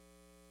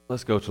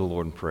Let's go to the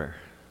Lord in prayer.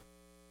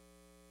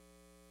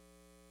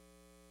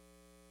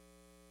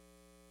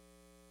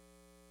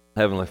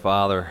 Heavenly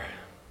Father,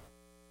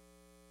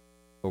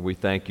 Lord, we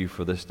thank you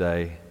for this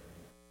day.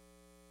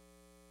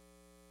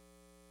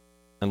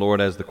 And Lord,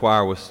 as the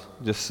choir was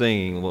just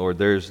singing, Lord,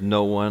 there's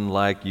no one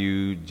like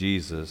you,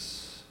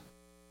 Jesus,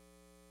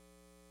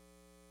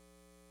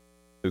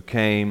 who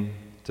came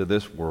to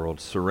this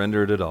world,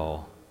 surrendered it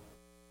all,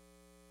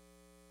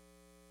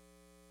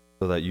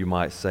 so that you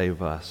might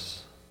save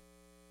us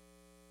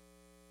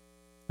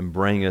and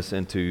bring us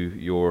into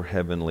your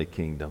heavenly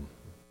kingdom.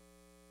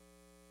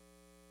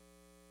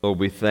 Lord,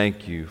 we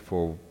thank you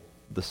for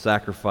the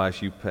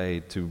sacrifice you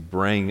paid to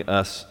bring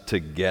us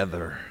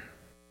together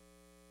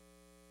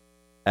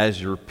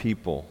as your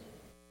people,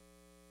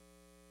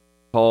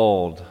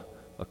 called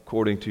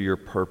according to your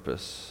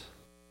purpose,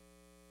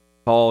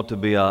 called to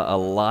be a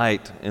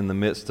light in the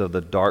midst of the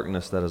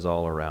darkness that is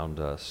all around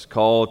us,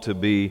 called to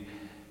be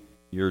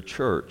your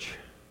church,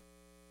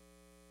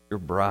 your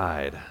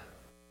bride,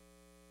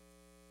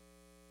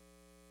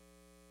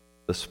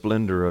 the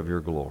splendor of your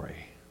glory.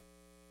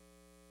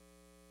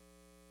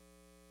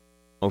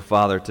 Oh,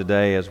 Father,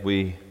 today as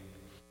we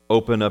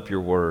open up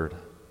your word,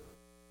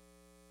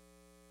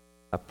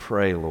 I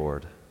pray,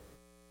 Lord,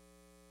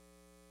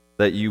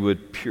 that you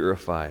would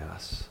purify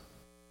us.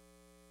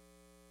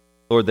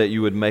 Lord, that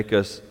you would make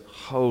us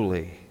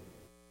holy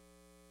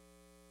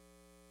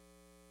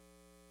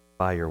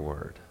by your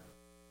word.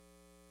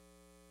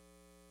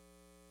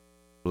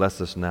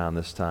 Bless us now in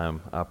this time,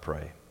 I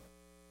pray. In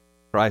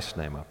Christ's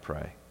name I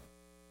pray.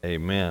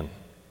 Amen.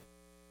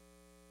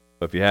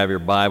 If you have your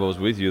Bibles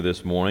with you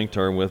this morning,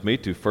 turn with me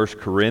to 1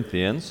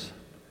 Corinthians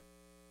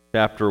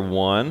chapter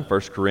 1.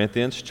 1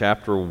 Corinthians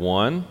chapter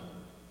 1.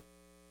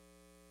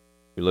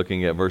 We're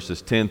looking at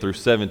verses 10 through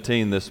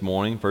 17 this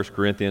morning. 1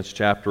 Corinthians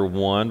chapter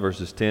 1,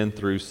 verses 10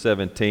 through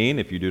 17.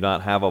 If you do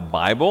not have a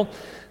Bible,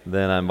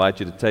 then I invite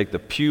you to take the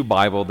Pew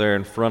Bible there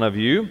in front of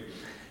you.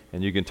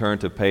 And you can turn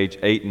to page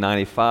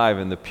 895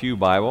 in the Pew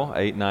Bible.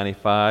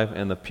 895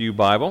 in the Pew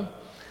Bible.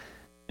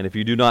 And if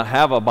you do not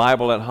have a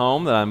Bible at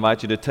home, then I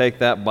invite you to take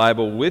that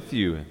Bible with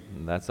you.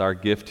 And that's our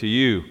gift to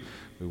you.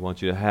 We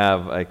want you to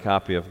have a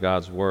copy of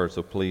God's Word,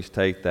 so please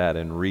take that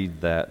and read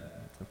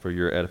that for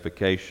your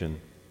edification.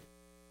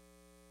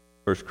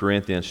 1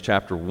 Corinthians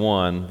chapter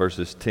 1,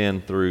 verses 10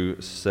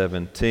 through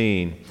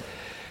 17.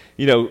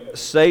 You know,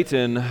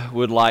 Satan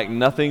would like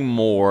nothing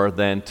more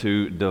than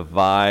to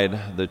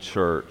divide the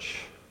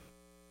church,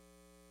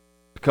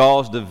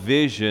 cause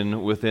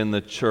division within the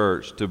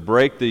church, to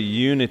break the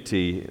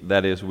unity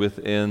that is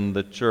within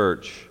the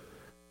church.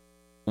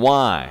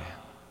 Why?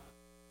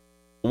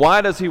 Why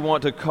does he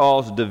want to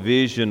cause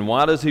division?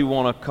 Why does he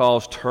want to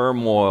cause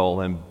turmoil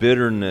and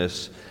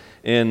bitterness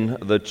in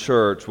the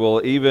church?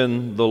 Well,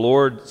 even the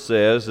Lord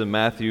says in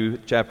Matthew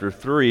chapter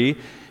 3,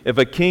 if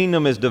a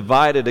kingdom is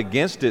divided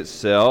against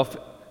itself,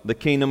 the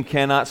kingdom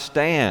cannot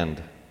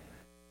stand.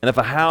 And if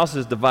a house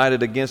is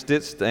divided against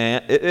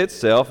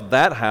itself,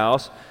 that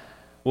house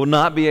will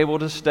not be able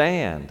to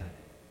stand.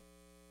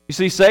 You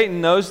see, Satan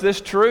knows this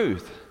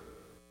truth.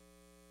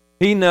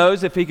 He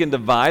knows if he can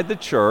divide the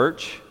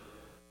church,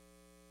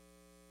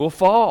 we'll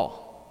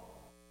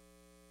fall.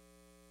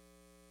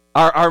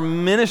 Our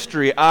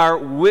ministry, our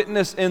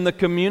witness in the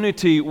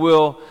community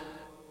will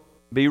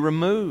be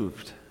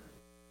removed.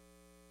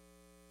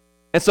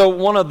 And so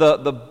one of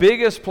the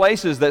biggest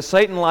places that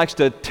Satan likes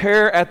to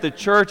tear at the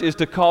church is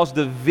to cause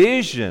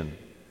division.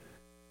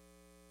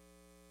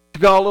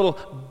 To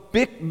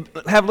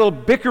have little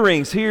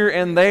bickerings here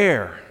and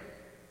there.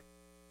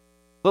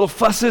 Little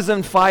fusses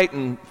and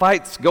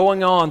fights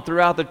going on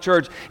throughout the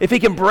church. If he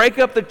can break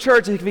up the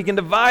church, if he can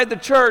divide the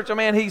church,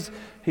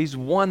 he's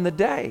won the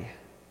day.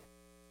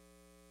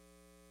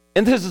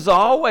 And this has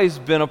always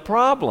been a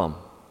problem.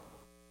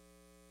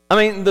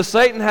 The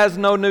Satan has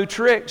no new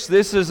tricks.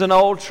 This is an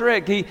old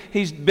trick.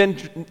 He's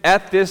been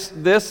at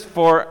this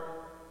for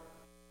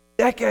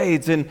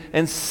decades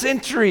and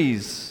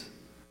centuries,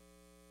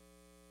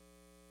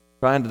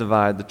 trying to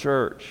divide the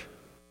church.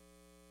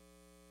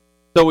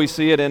 So we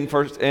see it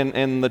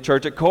in the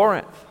church at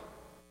Corinth.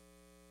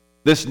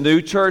 This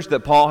new church that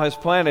Paul has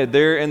planted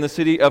there in the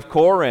city of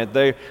Corinth.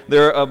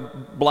 They're a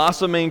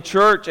blossoming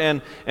church,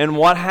 and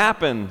what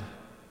happened?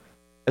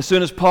 As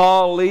soon as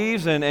Paul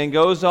leaves and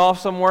goes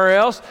off somewhere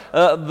else,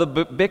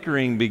 the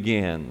bickering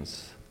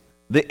begins.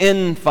 The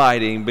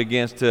infighting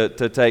begins to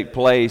take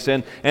place,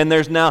 and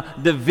there's now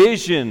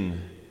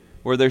division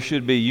where there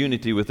should be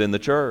unity within the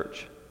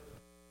church.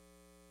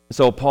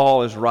 So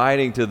Paul is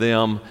writing to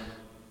them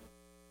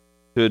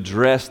to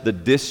address the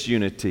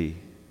disunity,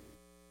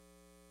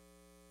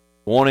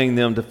 wanting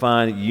them to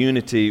find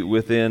unity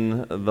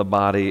within the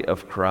body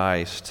of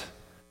Christ.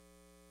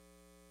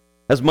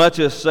 As much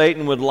as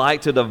Satan would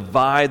like to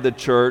divide the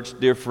church,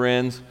 dear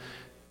friends,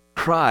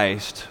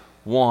 Christ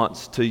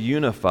wants to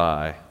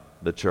unify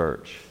the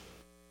church.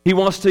 He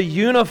wants to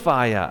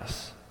unify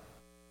us.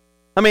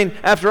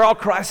 After all,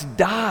 Christ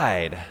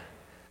died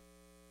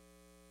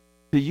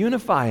to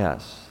unify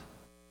us.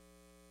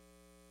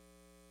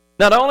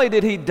 Not only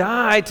did he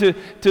die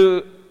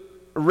to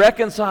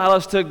reconcile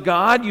us to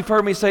God, you've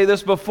heard me say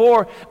this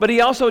before, but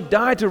he also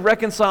died to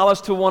reconcile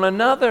us to one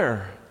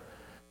another,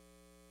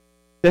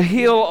 to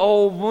heal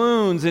old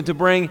wounds and to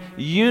bring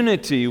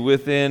unity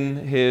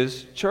within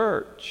his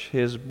church,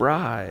 his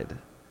bride.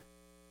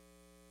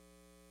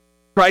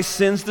 Christ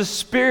sends the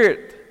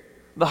Spirit,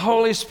 the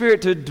Holy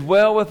Spirit, to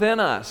dwell within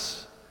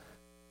us.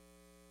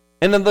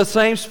 And then the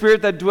same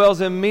Spirit that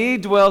dwells in me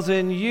dwells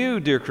in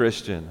you, dear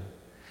Christian.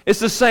 It's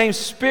the same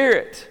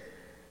Spirit.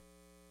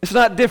 It's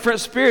not different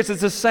spirits,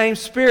 it's the same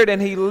Spirit,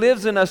 and he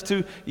lives in us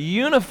to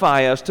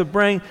unify us, to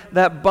bring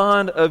that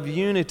bond of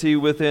unity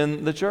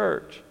within the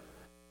church.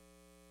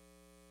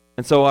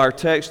 And so our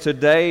text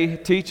today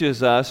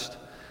teaches us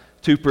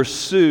to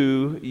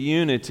pursue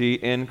unity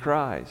in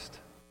Christ.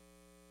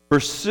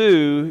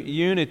 Pursue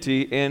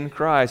unity in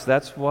Christ.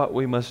 That's what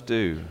we must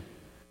do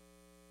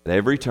at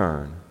every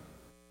turn.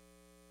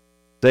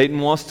 Satan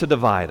wants to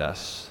divide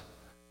us,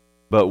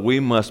 but we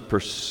must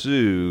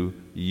pursue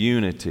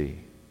unity.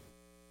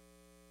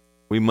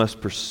 We must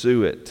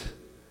pursue it.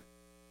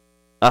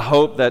 I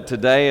hope that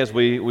today as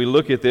we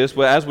look at this,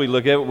 as we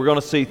look at it, we're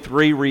going to see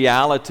three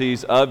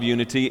realities of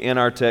unity in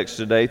our text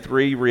today.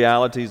 Three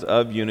realities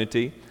of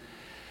unity.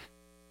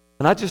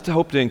 And I just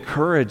hope to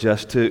encourage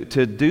us to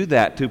do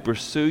that, to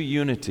pursue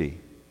unity.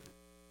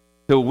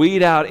 To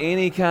weed out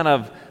any kind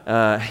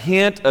of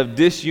hint of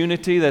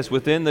disunity that's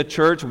within the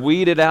church.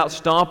 Weed it out,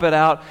 stomp it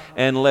out,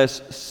 and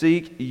let's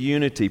seek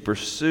unity.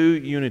 Pursue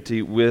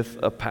unity with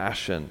a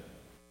passion.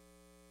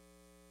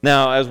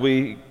 Now, as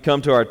we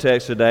come to our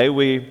text today,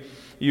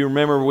 you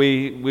remember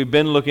we've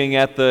been looking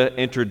at the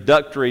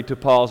introductory to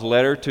Paul's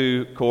letter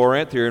to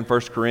Corinth here in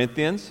 1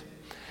 Corinthians.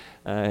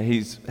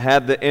 He's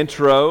had the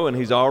intro and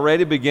he's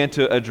already begun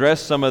to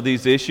address some of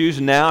these issues.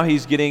 Now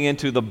he's getting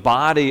into the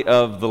body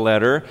of the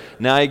letter.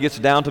 Now he gets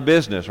down to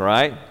business,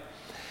 right?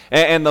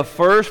 And the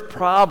first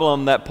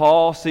problem that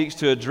Paul seeks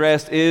to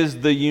address is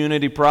the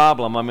unity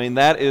problem. I mean,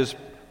 that is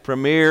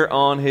premier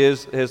on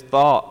his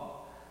thought.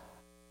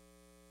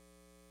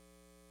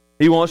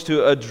 He wants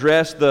to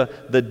address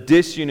the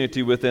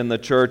disunity within the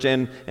church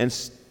and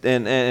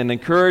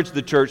encourage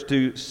the church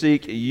to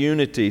seek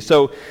unity.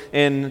 So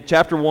in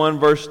chapter 1,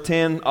 verse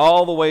 10,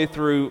 all the way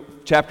through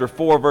chapter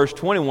 4, verse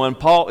 21,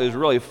 Paul is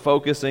really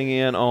focusing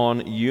in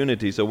on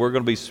unity. So we're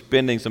going to be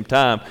spending some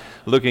time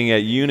looking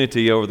at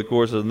unity over the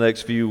course of the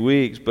next few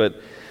weeks.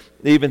 But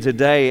even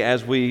today,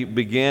 as we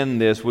begin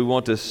this, we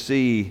want to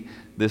see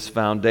this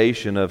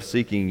foundation of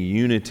seeking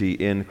unity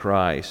in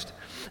Christ.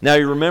 Now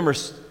you remember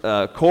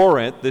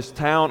Corinth, this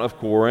town of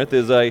Corinth,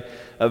 is a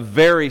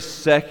very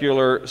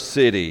secular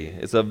city.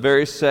 It's a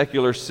very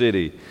secular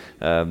city.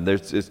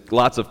 There's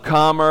lots of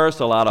commerce,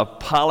 a lot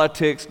of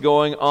politics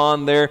going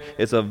on there.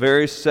 It's a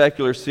very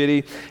secular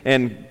city.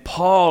 And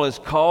Paul is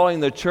calling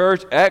the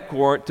church at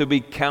Corinth to be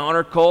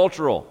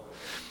countercultural,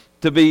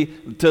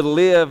 to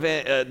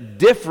live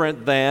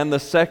different than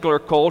the secular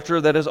culture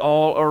that is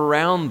all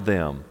around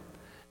them.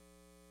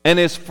 And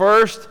his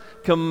first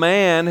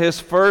command, his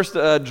first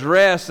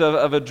address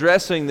of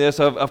addressing this,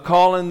 of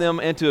calling them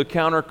into a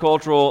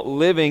countercultural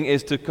living,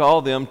 is to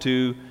call them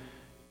to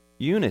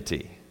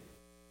unity.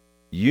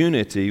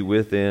 Unity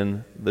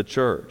within the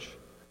church.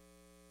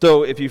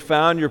 So if you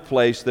found your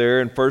place there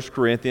in 1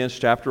 Corinthians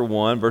chapter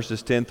 1,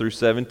 verses 10 through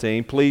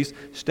 17, please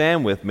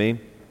stand with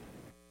me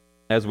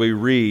as we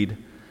read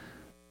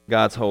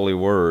God's holy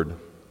word.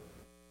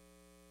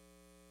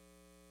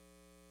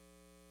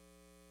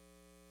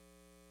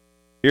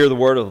 Hear the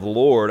word of the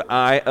Lord.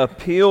 I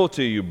appeal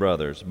to you,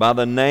 brothers, by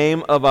the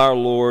name of our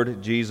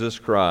Lord Jesus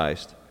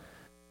Christ,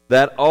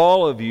 that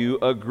all of you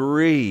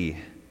agree,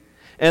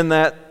 and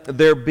that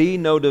there be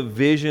no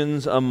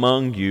divisions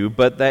among you,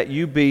 but that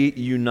you be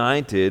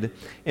united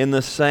in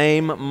the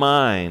same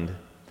mind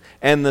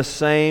and the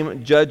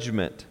same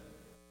judgment.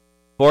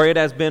 For it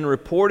has been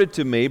reported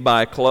to me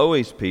by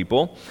Chloe's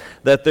people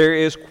that there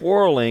is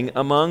quarreling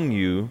among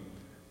you,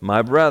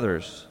 my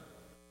brothers.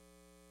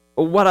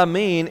 What I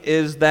mean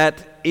is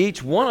that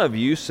each one of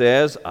you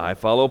says, I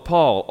follow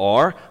Paul,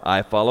 or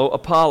I follow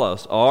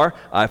Apollos, or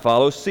I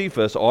follow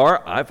Cephas,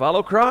 or I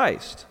follow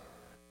Christ.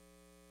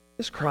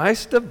 Is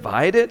Christ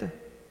divided?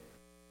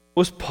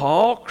 Was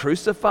Paul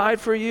crucified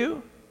for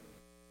you?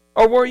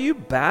 Or were you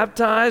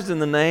baptized in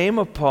the name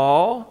of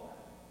Paul?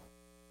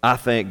 I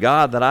thank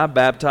God that I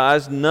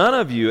baptized none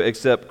of you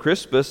except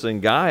Crispus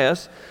and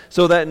Gaius,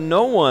 so that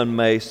no one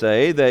may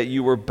say that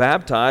you were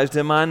baptized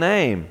in my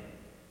name.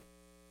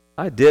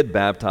 I did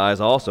baptize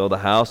also the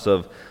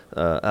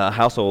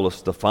household of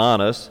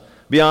Stephanas.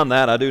 Beyond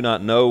that, I do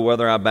not know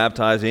whether I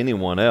baptize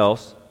anyone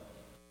else.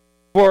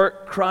 For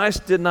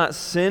Christ did not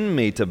send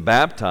me to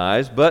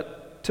baptize,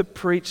 but to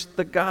preach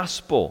the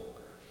gospel,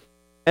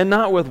 and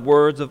not with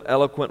words of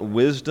eloquent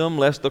wisdom,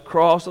 lest the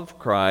cross of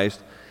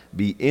Christ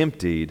be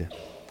emptied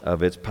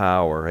of its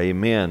power.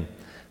 Amen.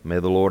 May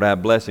the Lord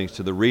add blessings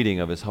to the reading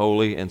of His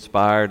holy,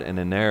 inspired, and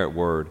inerrant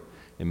word.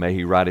 And may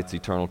He write its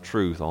eternal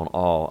truth on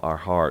all our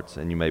hearts.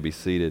 And you may be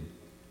seated.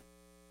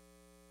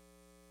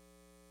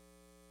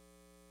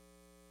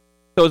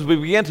 So as we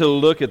begin to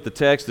look at the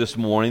text this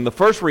morning, the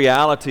first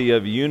reality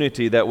of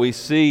unity that we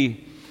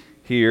see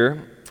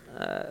here,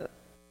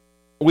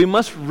 we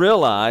must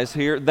realize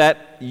here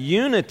that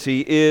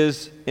unity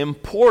is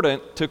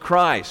important to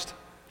Christ.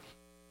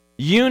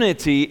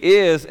 Unity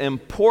is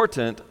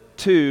important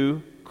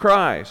to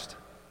Christ.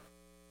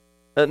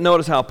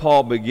 Notice how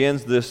Paul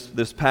begins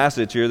this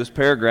passage here, this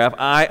paragraph.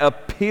 I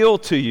appeal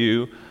to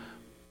you,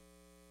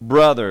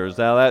 brothers.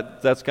 Now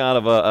that's kind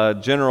of a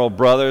general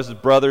brothers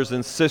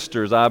and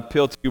sisters. I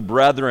appeal to you,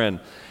 brethren.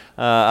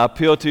 I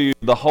appeal to you,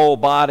 the whole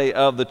body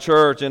of the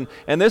church. And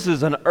this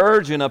is an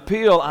urgent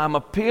appeal. I'm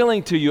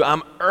appealing to you.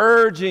 I'm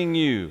urging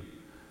you.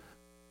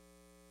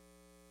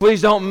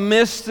 Please don't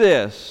miss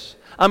this.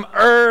 I'm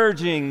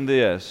urging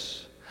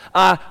this.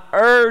 I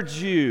urge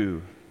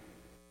you.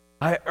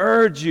 I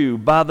urge you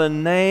by the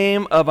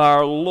name of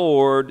our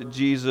Lord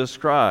Jesus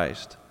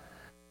Christ.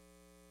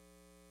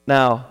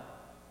 Now,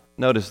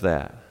 notice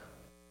that.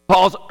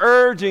 Paul's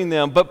urging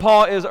them, but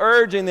Paul is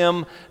urging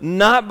them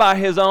not by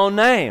his own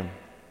name.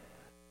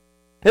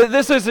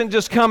 This isn't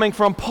just coming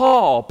from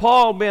Paul.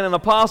 Paul, being an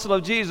apostle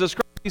of Jesus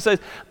Christ, he says,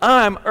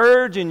 I'm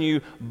urging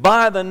you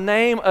by the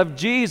name of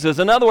Jesus.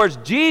 In other words,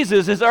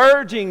 Jesus is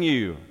urging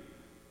you.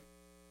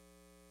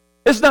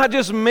 It's not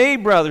just me,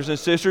 brothers and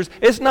sisters.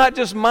 It's not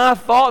just my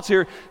thoughts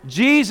here.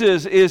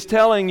 Jesus is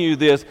telling you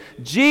this.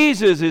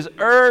 Jesus is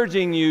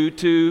urging you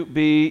to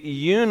be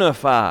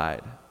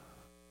unified.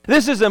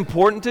 This is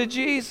important to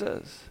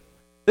Jesus.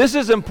 This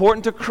is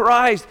important to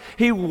Christ.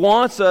 He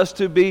wants us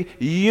to be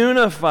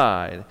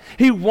unified.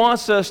 He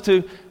wants us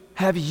to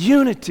have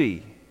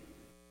unity.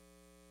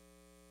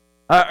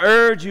 I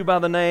urge you by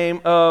the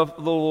name of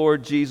the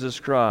Lord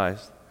Jesus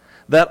Christ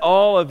that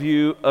all of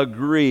you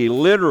agree.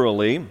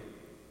 Literally,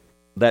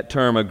 that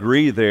term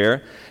agree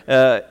there,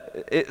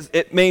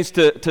 it means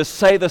to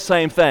say the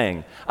same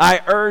thing.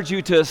 I urge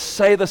you to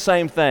say the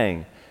same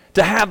thing,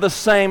 to have the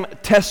same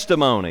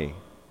testimony.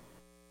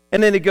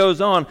 And then it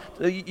goes on,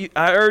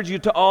 I urge you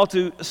to all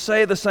to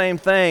say the same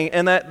thing,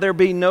 and that there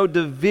be no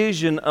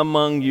division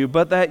among you,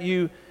 but that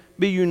you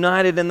be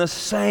united in the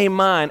same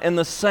mind and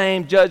the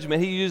same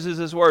judgment. He uses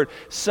this word,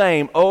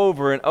 same,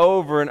 over and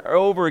over and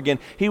over again.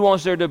 He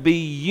wants there to be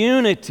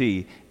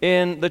unity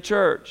in the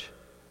church.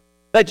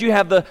 That you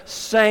have the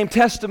same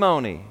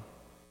testimony.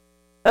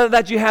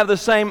 That you have the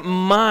same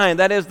mind,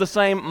 that is the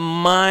same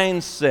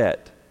mindset.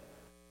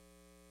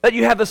 That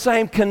you have the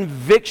same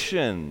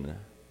conviction.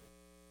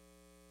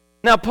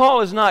 Now, Paul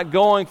is not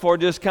going for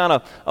just kind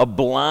of a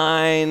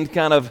blind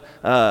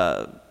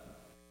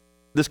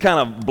this kind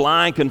of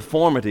blind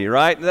conformity,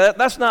 right?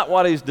 That's not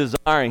what he's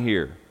desiring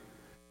here.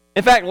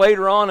 In fact,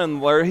 later on in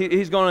the letter,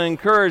 he's going to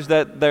encourage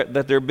that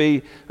there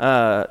be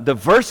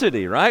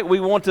diversity, right? We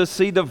want to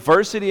see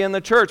diversity in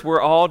the church.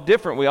 We're all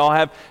different. We all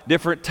have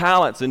different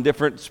talents and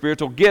different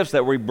spiritual gifts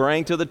that we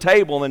bring to the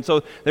table. And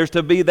so there's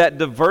to be that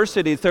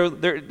diversity. So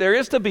there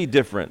is to be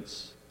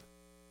difference.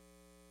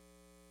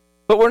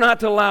 But we're not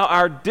to allow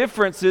our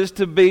differences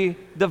to be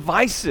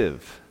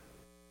divisive.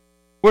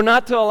 We're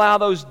not to allow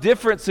those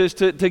differences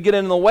to get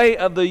in the way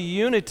of the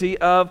unity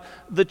of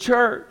the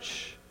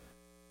church.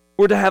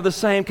 We're to have the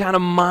same kind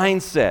of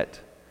mindset.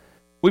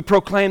 We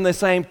proclaim the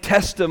same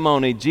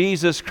testimony.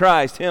 Jesus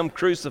Christ, Him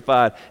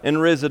crucified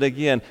and risen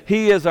again.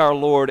 He is our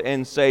Lord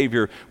and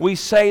Savior. We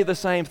say the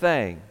same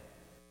thing.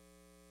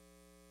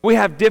 We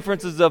have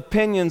differences of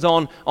opinions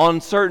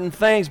on certain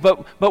things,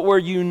 but we're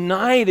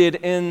united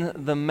in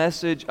the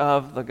message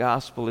of the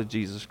gospel of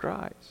Jesus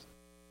Christ.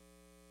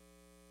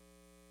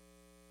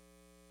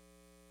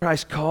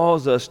 Christ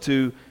calls us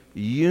to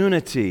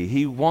unity.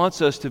 He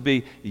wants us to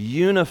be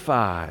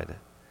unified.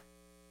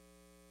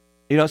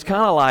 You know, it's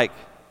kind of like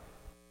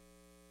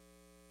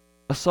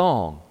a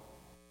song.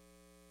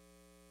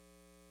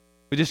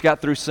 We just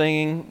got through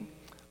singing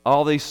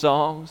all these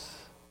songs.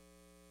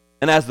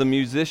 And as the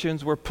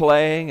musicians were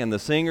playing and the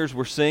singers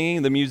were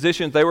singing, the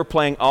musicians, they were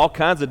playing all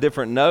kinds of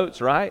different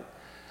notes, right?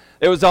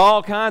 There was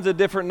all kinds of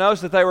different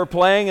notes that they were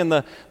playing, and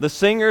the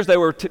singers,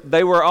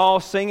 they were all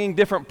singing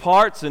different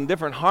parts and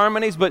different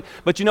harmonies. But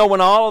you know,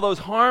 when all of those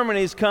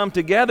harmonies come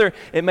together,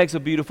 it makes a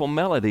beautiful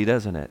melody,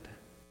 doesn't it?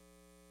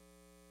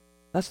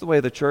 That's the way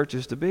the church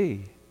is to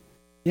be.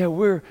 Yeah,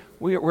 we're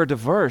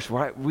diverse,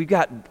 right? We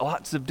got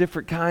lots of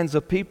different kinds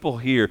of people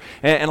here,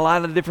 and a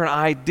lot of different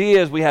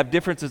ideas. We have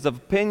differences of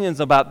opinions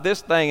about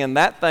this thing and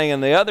that thing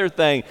and the other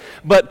thing.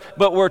 But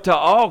we're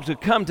to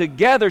come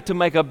together to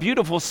make a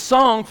beautiful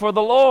song for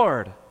the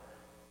Lord.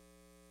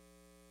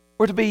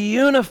 We're to be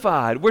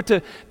unified. We're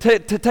to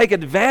take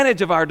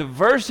advantage of our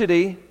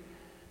diversity,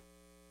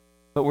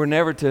 but we're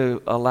never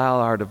to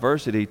allow our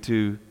diversity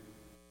to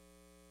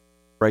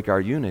break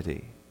our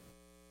unity.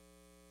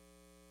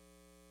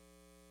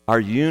 Our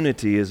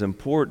unity is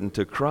important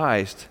to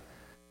Christ.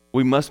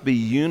 We must be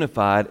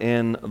unified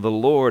in the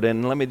Lord.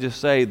 And let me just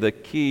say, the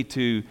key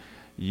to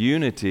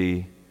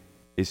unity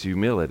is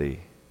humility.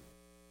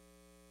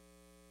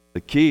 The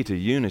key to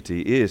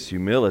unity is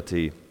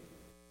humility.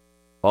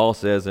 Paul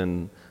says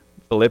in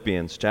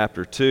Philippians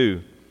chapter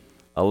 2,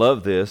 I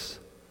love this.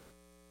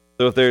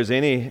 So if there's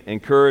any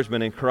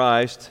encouragement in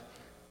Christ,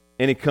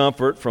 any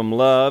comfort from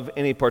love,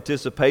 any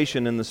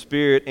participation in the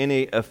Spirit,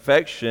 any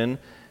affection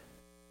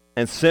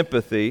and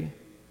sympathy,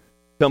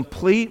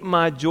 complete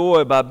my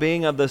joy by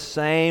being of the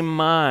same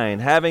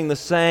mind, having the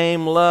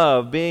same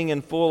love, being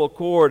in full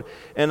accord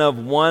and of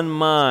one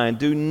mind.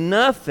 Do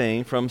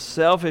nothing from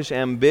selfish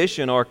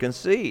ambition or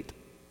conceit.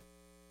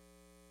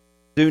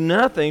 Do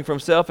nothing from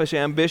selfish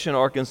ambition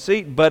or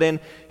conceit, but in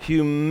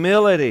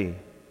humility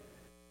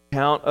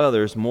count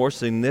others more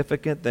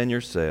significant than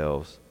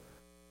yourselves,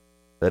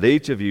 that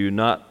each of you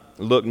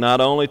look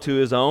not only to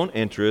his own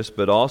interest,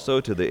 but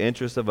also to the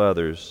interest of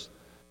others.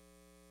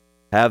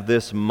 Have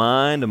this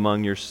mind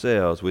among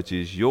yourselves, which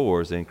is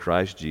yours in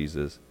Christ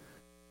Jesus,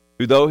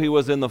 who though he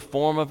was in the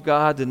form of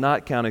God, did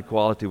not count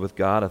equality with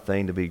God a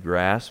thing to be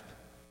grasped,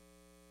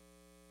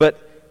 but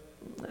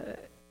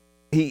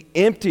he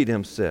emptied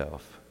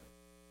himself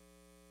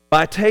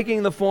by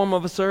taking the form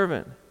of a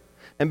servant,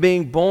 and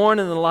being born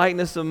in the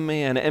likeness of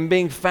men, and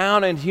being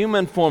found in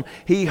human form,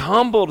 he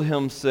humbled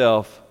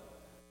himself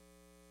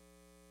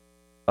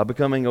by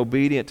becoming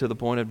obedient to the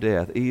point of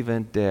death,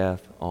 even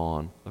death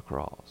on the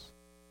cross.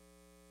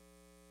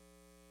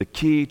 The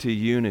key to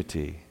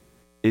unity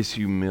is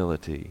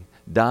humility,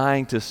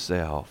 dying to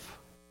self,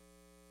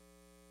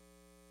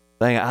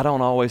 saying, I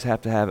don't always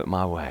have to have it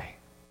my way.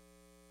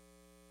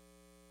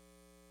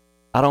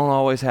 I don't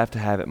always have to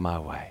have it my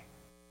way.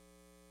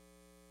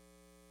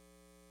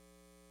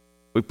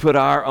 We put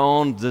our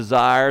own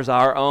desires,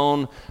 our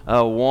own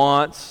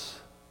wants,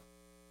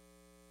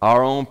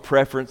 our own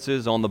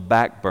preferences on the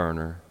back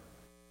burner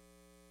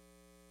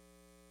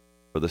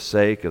for the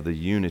sake of the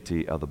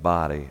unity of the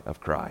body of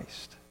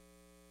Christ.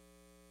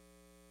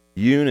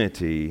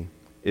 Unity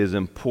is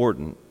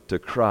important to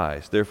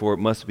Christ. Therefore, it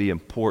must be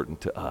important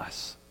to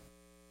us.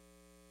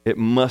 It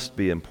must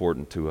be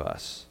important to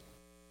us.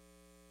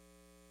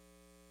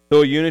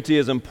 So unity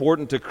is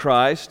important to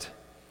Christ.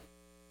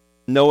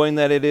 Knowing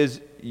that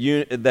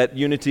that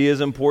unity is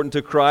important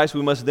to Christ,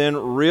 we must then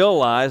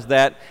realize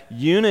that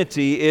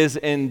unity is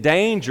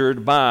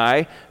endangered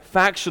by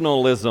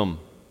factionalism.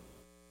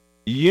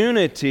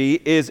 Unity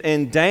is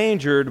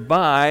endangered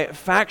by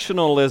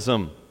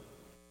factionalism.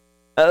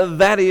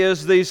 That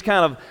is these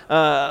kind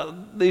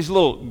of these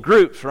little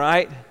groups,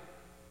 right?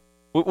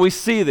 We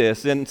see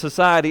this in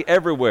society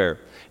everywhere.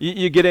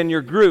 You get in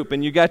your group,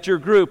 and you got your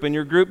group, and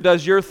your group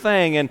does your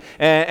thing,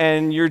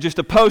 and you're just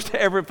opposed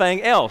to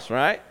everything else,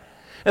 right?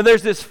 And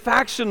there's this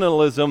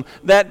factionalism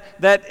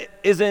that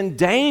is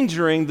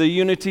endangering the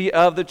unity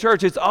of the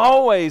church. It's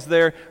always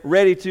there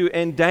ready to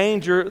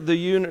endanger the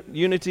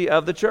unity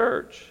of the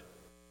church.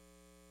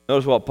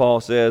 Notice what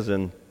Paul says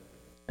in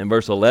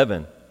verse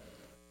 11.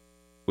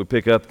 We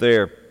pick up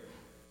there.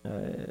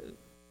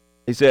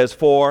 He says,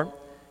 "For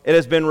it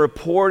has been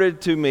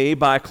reported to me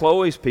by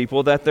Chloe's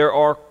people that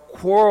there's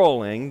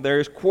quarreling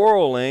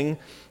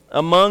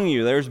among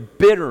you. There's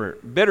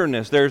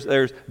bitterness,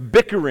 there's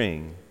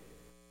bickering.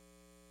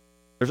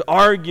 There's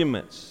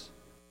arguments.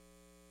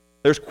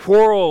 There's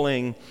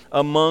quarreling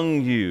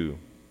among you."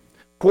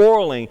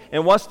 Quarreling.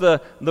 And what's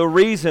the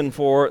reason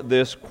for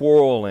this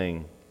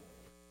quarreling?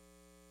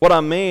 What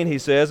I mean, he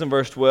says in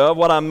verse 12,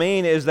 what I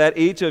mean is that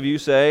each of you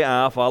say,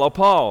 I follow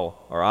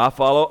Paul, or I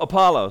follow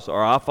Apollos,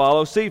 or I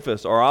follow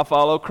Cephas, or I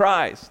follow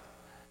Christ.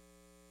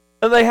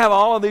 And they have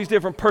all of these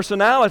different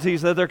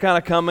personalities that they're kind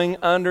of coming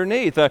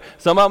underneath.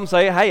 Some of them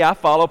say, hey, I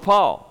follow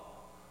Paul.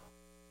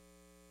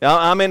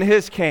 I'm in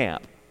his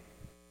camp.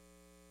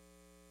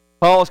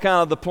 Paul's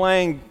kind of the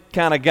plain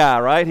kind of guy,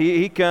 right?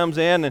 He comes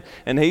in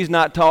and he's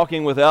not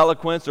talking with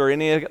eloquence or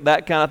any of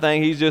that kind of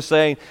thing. He's just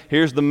saying,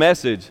 here's the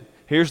message.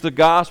 Here's the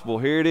gospel.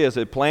 Here it is.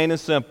 It's plain and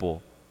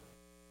simple.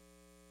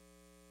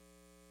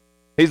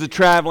 He's a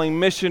traveling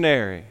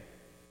missionary.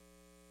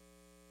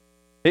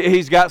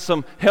 He's got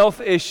some health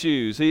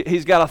issues.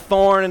 He's got a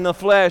thorn in the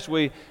flesh.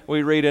 We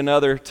read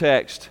another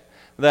text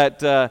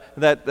that's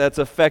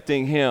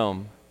affecting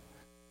him.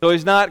 So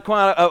he's not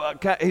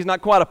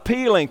quite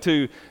appealing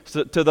to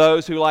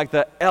those who like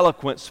the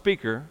eloquent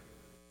speaker.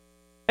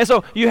 And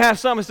so you have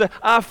some who say,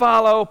 I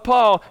follow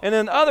Paul, and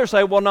then others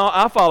say, well, no,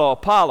 I follow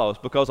Apollos,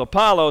 because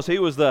Apollos, he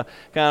was the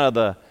kind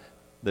of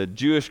the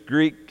Jewish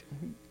Greek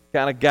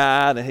kind of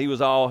guy, and he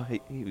was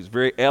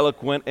very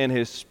eloquent in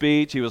his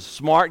speech. He was a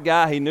smart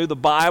guy. He knew the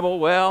Bible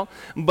well,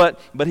 but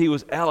he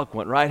was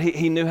eloquent, right?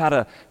 He knew how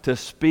to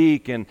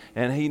speak, and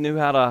he knew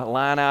how to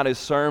line out his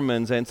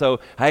sermons. And so,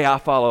 hey, I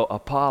follow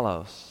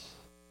Apollos.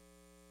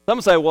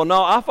 Some say, well,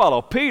 no, I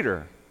follow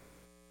Peter.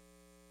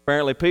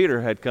 Apparently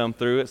Peter had come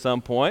through at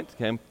some point,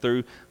 came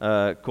through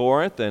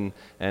Corinth and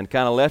kind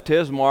of left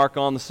his mark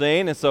on the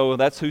scene. And so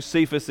that's who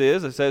Cephas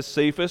is. It says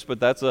Cephas, but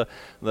that's the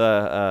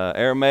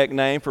Aramaic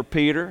name for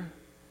Peter.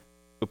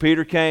 So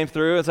Peter came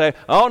through and said,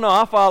 oh no,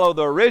 I follow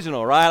the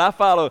original, right? I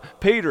follow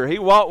Peter. He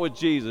walked with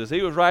Jesus.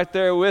 He was right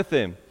there with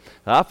him.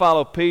 I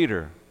follow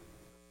Peter.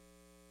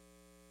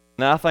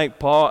 Now I think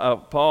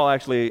Paul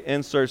actually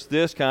inserts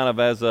this kind of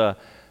as a,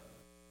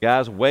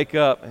 guys, wake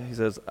up. He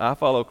says, I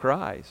follow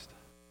Christ.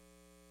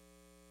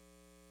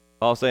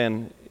 Paul's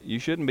saying, you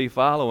shouldn't be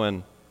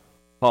following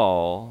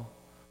Paul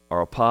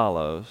or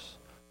Apollos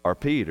or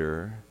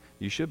Peter.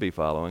 You should be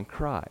following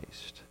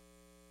Christ.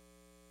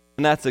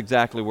 And that's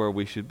exactly where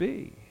we should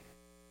be.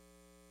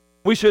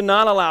 We should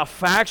not allow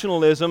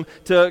factionalism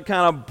to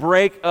kind of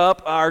break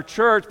up our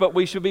church, but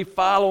we should be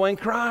following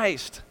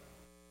Christ.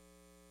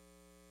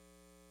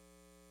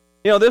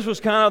 You know, this was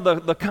kind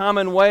of the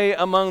common way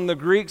among the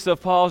Greeks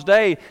of Paul's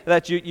day,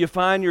 that you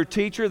find your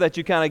teacher that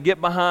you kind of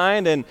get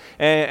behind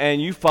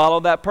and you follow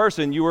that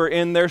person. You were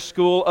in their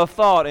school of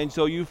thought, and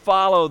so you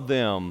followed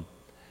them.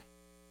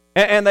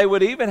 And they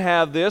would even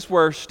have this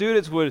where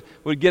students would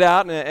get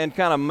out and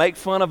kind of make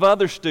fun of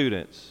other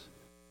students.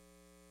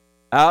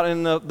 Out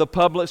in the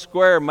public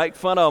square, make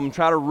fun of them,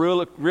 try to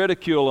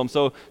ridicule them.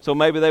 So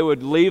maybe they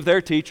would leave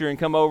their teacher and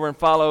come over and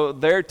follow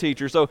their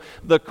teacher. So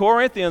the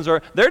Corinthians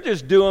they're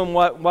just doing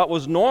what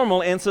was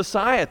normal in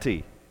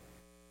society.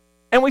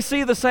 And we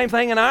see the same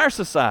thing in our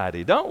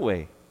society, don't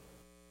we?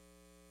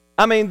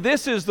 I mean,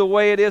 this is the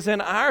way it is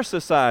in our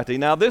society.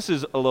 Now, this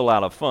is a little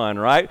out of fun,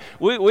 right?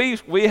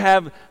 We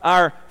have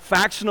our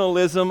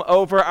factionalism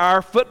over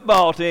our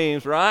football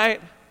teams,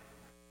 right?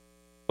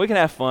 We can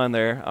have fun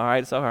there, all right?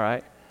 It's all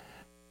right.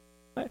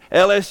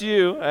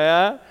 LSU,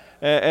 yeah,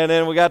 and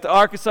then we got the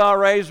Arkansas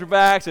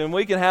Razorbacks, and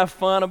we can have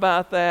fun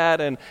about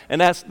that, and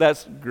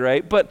that's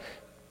great. But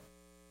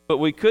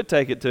we could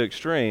take it to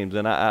extremes,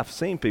 and I've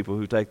seen people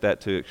who take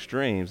that to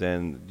extremes,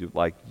 and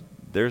like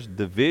there's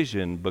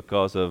division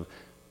because of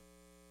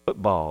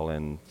football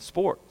and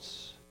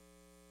sports.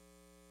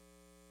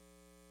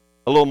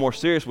 A little more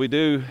serious, we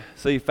do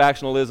see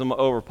factionalism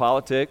over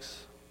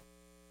politics.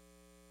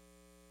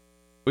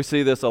 We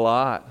see this a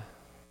lot.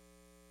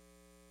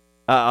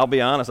 I'll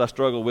be honest, I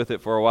struggled with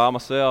it for a while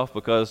myself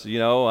because, you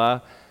know, I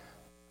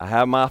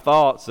have my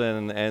thoughts,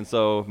 and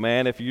so,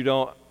 man, if you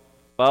don't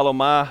follow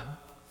my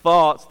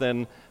thoughts,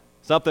 then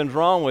something's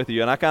wrong with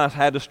you. And I kind of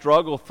had to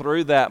struggle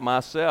through that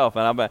myself.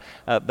 And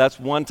that's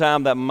one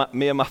time that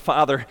me and my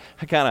father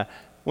kind of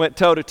went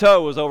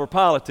toe-to-toe, was over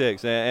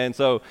politics. And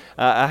so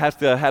I had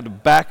to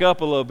back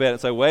up a little bit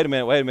and say, wait a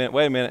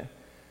minute.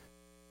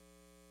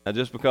 Now,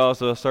 just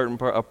because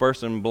a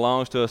person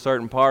belongs to a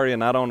certain party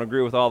and I don't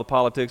agree with all the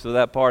politics of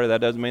that party,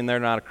 that doesn't mean they're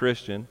not a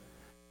Christian.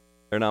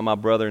 They're not my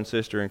brother and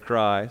sister in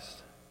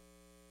Christ.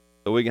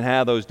 So we can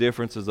have those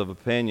differences of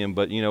opinion,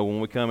 but, you know,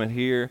 when we come in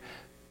here,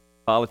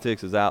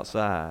 politics is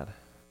outside.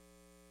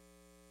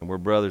 And we're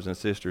brothers and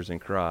sisters in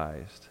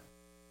Christ.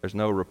 There's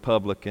no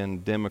Republican,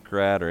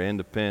 Democrat, or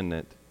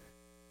Independent.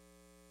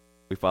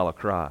 We follow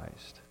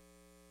Christ.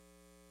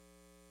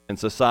 In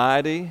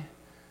society,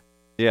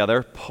 yeah,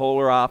 they're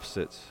polar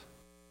opposites.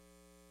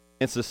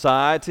 In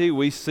society,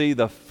 we see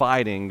the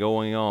fighting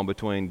going on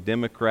between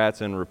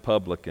Democrats and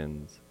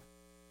Republicans.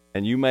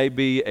 And you may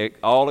be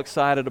all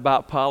excited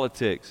about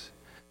politics,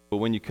 but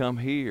when you come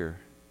here,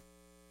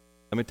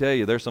 let me tell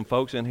you, there's some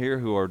folks in here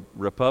who are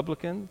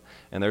Republicans,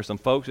 and there's some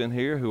folks in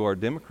here who are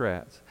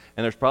Democrats,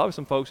 and there's probably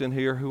some folks in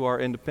here who are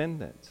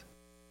independents.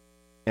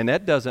 And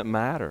that doesn't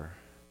matter.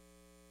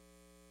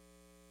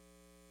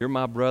 You're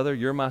my brother,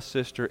 you're my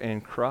sister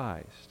in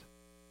Christ.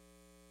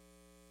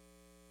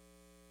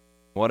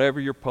 Whatever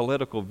your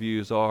political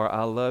views are,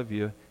 I love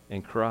you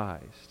in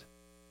Christ.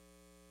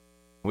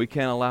 We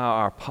can't allow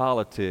our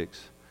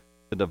politics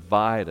to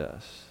divide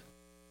us.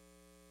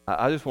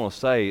 I just want to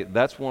say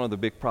that's one of the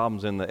big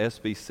problems in the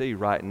SBC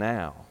right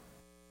now.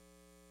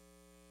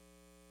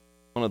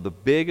 One of the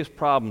biggest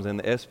problems in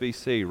the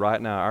SBC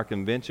right now, our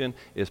convention,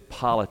 is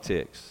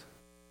politics.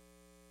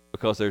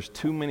 Because there's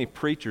too many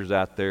preachers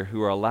out there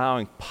who are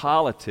allowing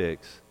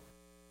politics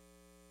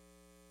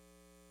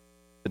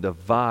to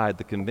divide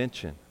the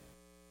convention.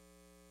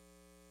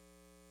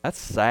 That's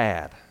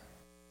sad.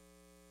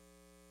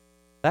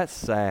 That's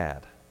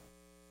sad.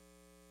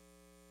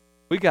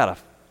 We got a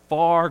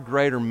far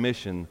greater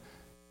mission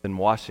than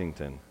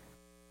Washington.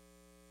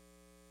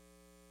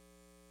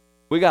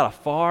 We got a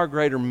far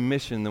greater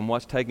mission than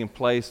what's taking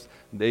place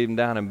even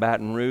down in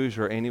Baton Rouge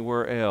or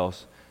anywhere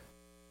else.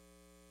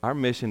 Our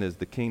mission is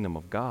the kingdom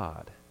of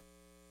God,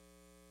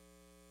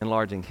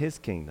 enlarging His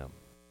kingdom.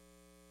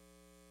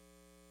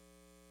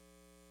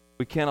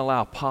 We can't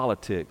allow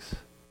politics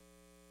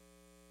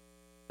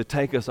to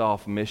take us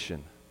off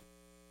mission.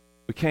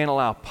 We can't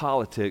allow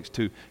politics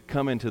to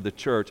come into the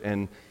church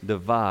and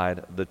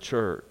divide the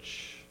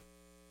church.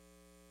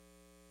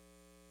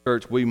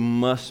 Church, we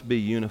must be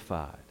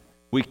unified.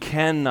 We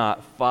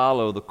cannot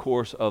follow the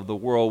course of the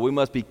world. We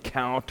must be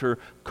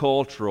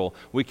countercultural.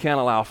 We can't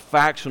allow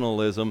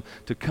factionalism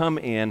to come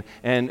in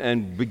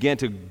and begin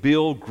to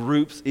build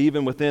groups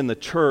even within the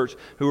church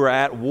who are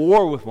at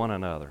war with one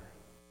another.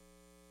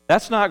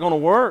 That's not going to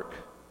work.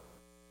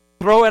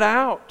 Throw it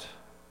out.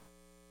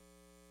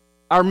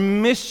 Our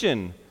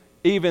mission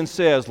even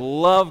says,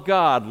 love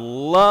God,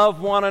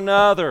 love one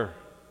another,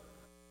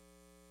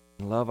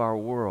 and love our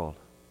world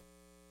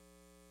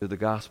through the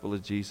gospel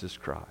of Jesus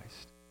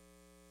Christ.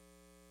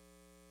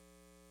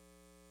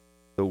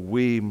 So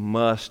we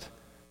must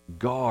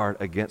guard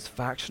against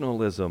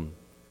factionalism.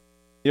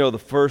 You know, the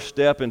first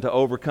step into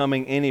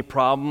overcoming any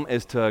problem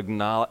is to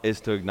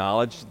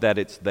acknowledge that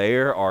it's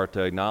there, or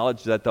to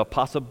acknowledge that the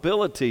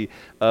possibility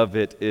of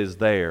it is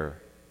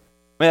there.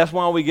 I mean, that's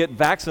why we get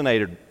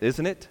vaccinated,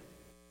 isn't it?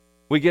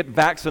 We get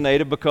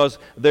vaccinated because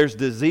there's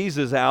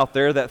diseases out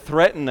there that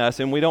threaten us,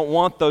 and we don't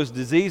want those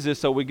diseases,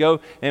 so we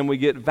go and we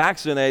get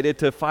vaccinated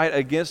to fight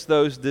against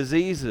those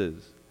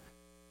diseases.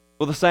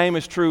 Well, the same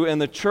is true in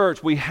the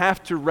church. We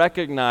have to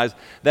recognize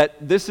that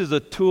this is a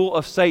tool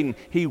of Satan.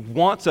 He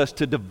wants us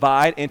to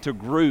divide into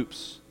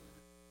groups.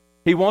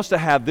 He wants to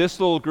have this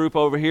little group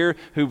over here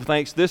who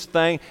thinks this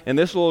thing, and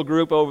this little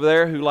group over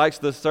there who likes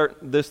this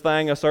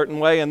thing a certain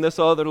way, and this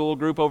other little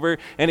group over here.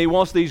 And he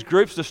wants these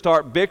groups to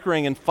start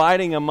bickering and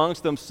fighting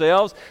amongst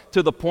themselves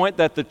to the point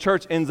that the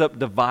church ends up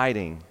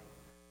dividing.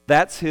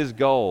 That's his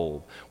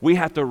goal. We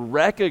have to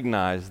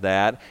recognize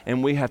that,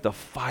 and we have to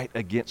fight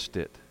against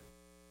it.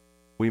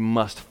 We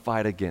must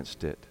fight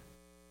against it.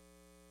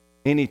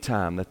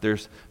 Anytime that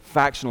there's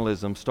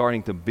factionalism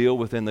starting to build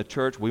within the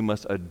church, we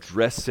must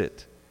address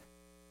it.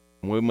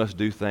 We must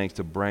do things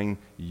to bring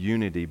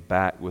unity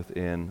back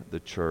within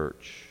the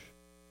church.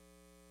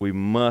 We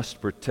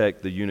must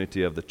protect the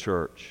unity of the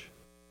church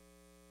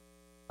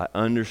by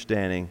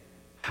understanding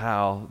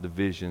how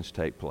divisions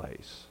take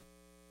place.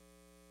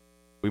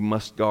 We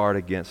must guard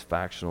against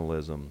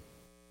factionalism.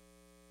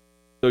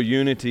 So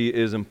unity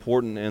is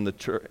important in the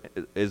church,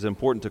 is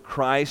important to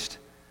Christ.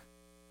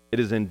 It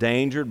is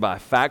endangered by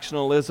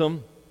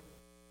factionalism.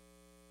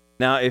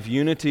 Now, if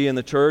unity in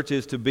the church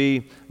is to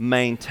be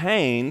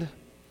maintained,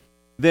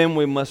 then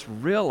we must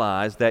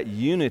realize that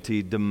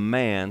unity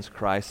demands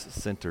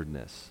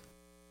Christ-centeredness.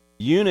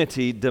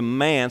 Unity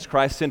demands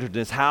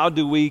Christ-centeredness. How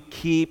do we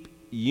keep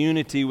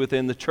unity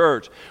within the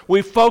church?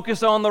 We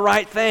focus on the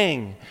right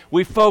thing.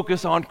 We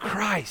focus on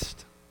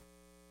Christ.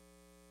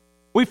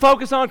 We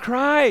focus on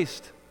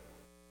Christ.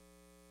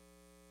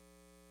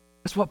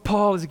 That's what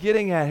Paul is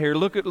getting at here.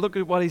 Look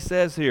at what he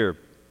says here.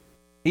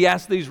 He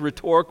asks these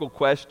rhetorical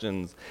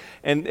questions,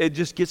 and it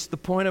just gets the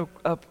point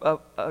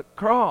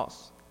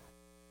across.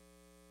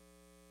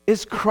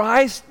 Is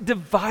Christ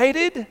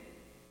divided?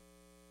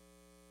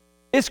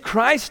 Is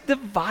Christ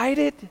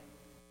divided?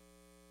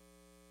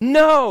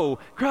 No,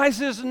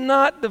 Christ is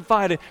not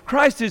divided.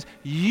 Christ is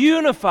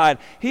unified.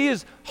 He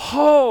is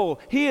whole.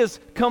 He is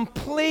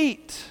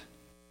complete.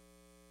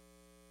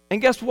 And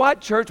guess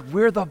what, church?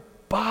 We're the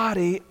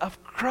body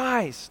of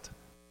Christ.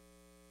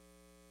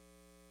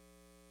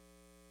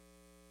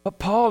 What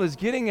Paul is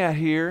getting at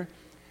here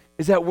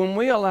is that when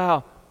we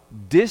allow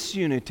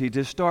disunity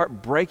to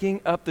start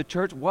breaking up the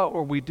church, what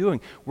are we doing?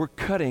 We're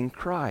cutting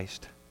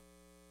Christ.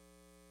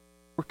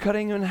 We're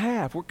cutting him in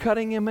half. We're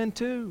cutting him in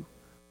two.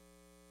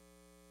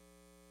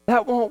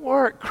 That won't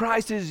work.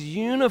 Christ is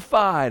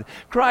unified.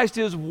 Christ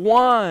is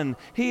one.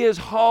 He is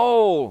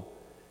whole.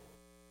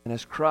 And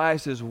as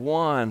Christ is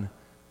one,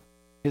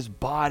 his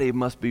body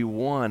must be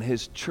one.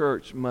 His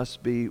church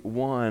must be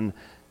one.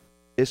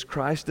 Is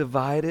Christ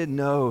divided?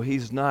 No,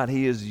 he's not.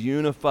 He is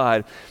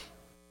unified.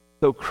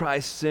 So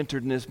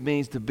Christ-centeredness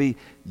means to be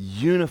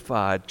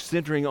unified,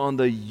 centering on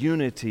the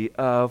unity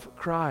of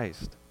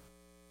Christ.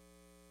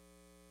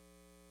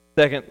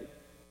 Second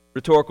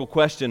rhetorical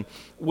question,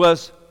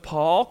 was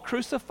Paul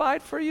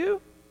crucified for you?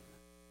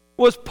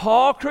 Was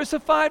Paul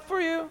crucified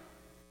for you?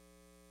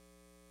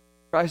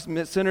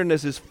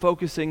 Christ-centeredness is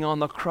focusing on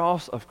the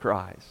cross of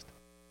Christ.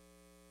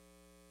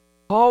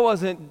 Paul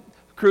wasn't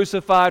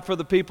crucified for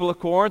the people of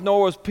Corinth,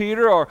 nor was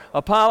Peter or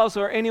Apollos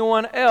or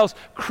anyone else.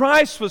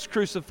 Christ was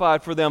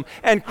crucified for them,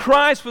 and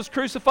Christ was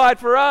crucified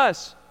for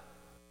us.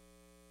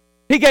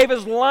 He gave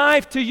his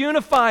life to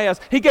unify us.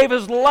 He gave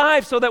his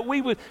life so that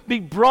we would be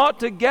brought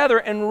together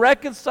and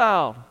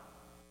reconciled.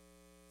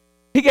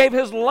 He gave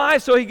his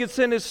life so he could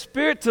send his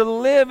Spirit to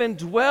live and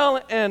dwell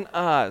in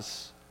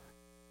us.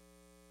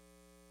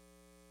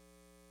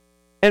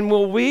 And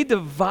will we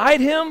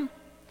divide him?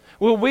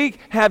 Will we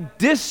have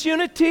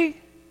disunity?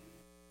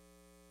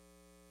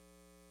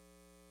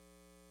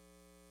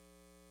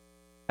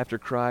 After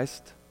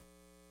Christ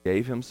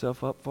gave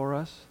himself up for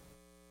us?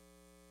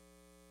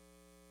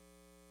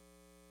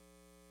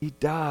 He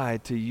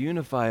died to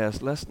unify us.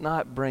 Let's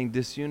not bring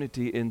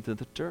disunity into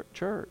the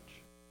church.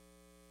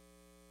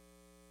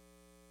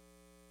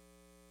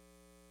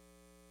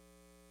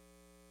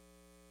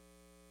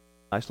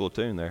 Nice little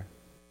tune there.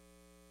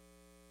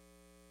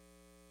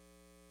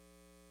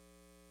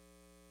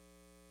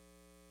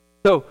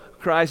 So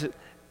Christ,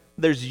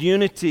 there's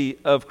unity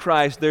of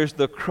Christ. There's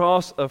the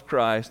cross of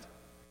Christ.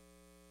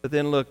 But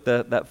then look,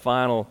 that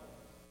final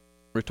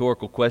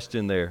rhetorical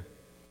question there.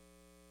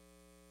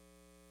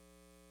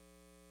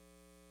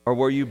 Or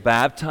were you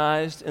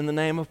baptized in the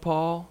name of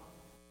Paul?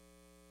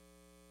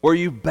 Were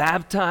you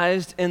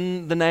baptized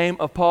in the name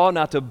of Paul?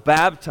 Now, to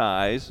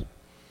baptize,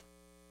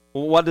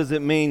 well, what does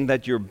it mean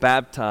that you're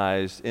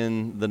baptized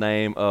in the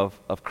name of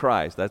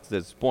Christ? That's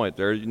the point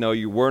there. You know,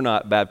 you were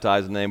not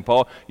baptized in the name of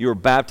Paul. You were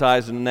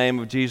baptized in the name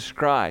of Jesus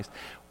Christ.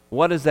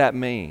 What does that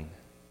mean?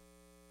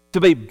 To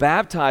be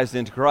baptized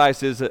into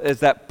Christ is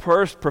that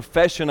first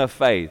profession of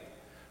faith,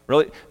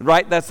 Really,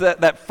 right? That's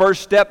that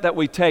first step that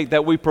we take,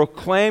 that we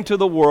proclaim to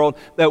the world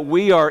that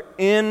we are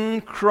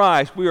in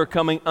Christ. We are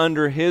coming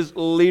under His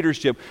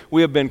leadership.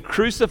 We have been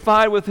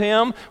crucified with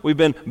Him. We've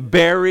been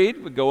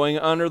buried, going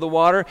under the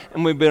water,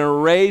 and we've been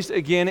raised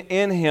again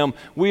in Him.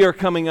 We are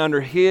coming under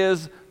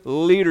His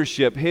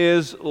leadership,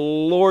 His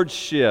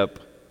lordship.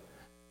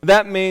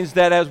 That means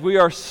that as we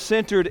are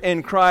centered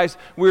in Christ,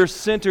 we're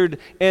centered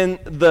in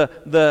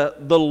the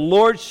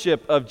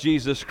lordship of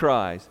Jesus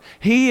Christ.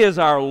 He is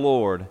our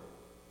Lord.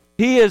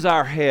 He is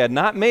our head,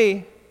 not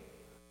me.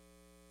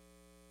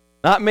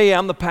 Not me.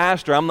 I'm the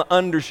pastor. I'm the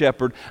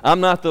under-shepherd. I'm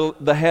not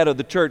the head of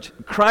the church.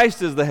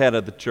 Christ is the head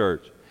of the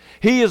church.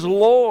 He is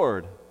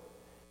Lord.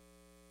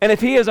 And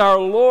if He is our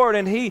Lord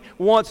and He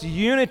wants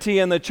unity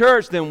in the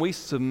church, then we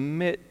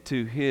submit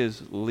to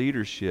His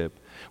leadership.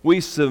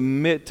 We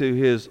submit to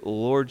His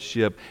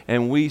lordship,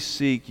 and we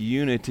seek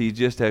unity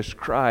just as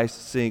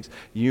Christ seeks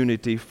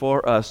unity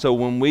for us. So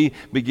when we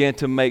begin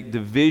to make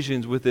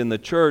divisions within the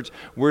church,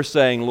 we're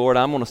saying, Lord,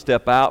 I'm going to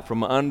step out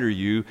from under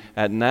you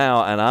at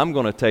now, and I'm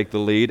going to take the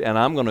lead, and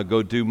I'm going to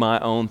go do my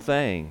own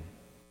thing.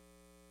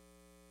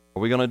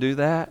 Are we going to do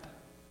that?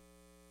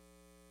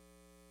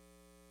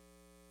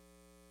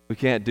 We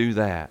can't do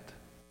that.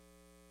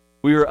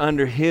 We are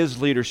under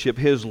His leadership,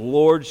 His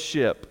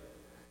lordship.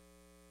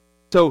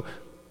 So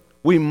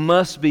we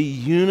must be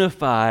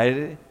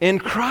unified in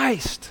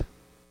Christ.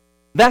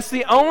 That's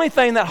the only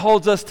thing that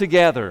holds us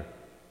together.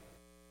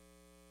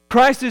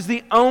 Christ is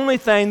the only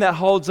thing that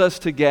holds us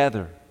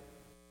together.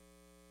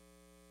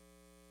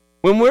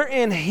 When we're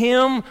in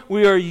Him,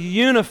 we are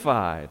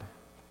unified.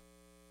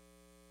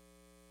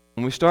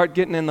 When we start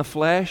getting in the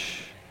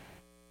flesh,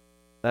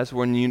 that's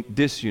when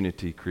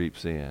disunity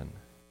creeps in.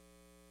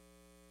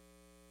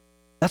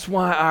 That's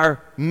why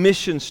our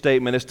mission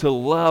statement is to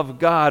love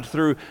God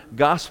through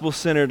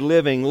gospel-centered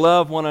living,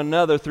 love one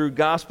another through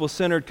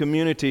gospel-centered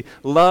community,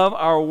 love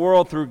our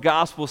world through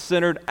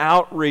gospel-centered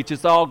outreach.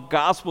 It's all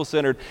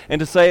gospel-centered. And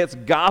to say it's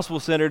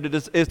gospel-centered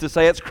is to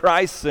say it's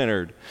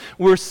Christ-centered.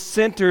 We're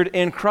centered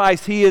in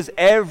Christ. He is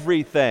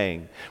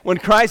everything. When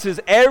Christ is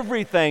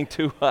everything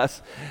to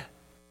us,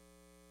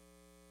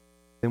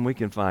 then we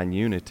can find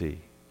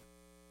unity.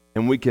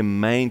 And we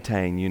can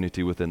maintain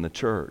unity within the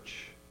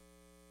church.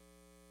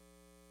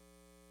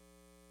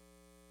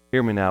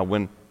 Hear me now.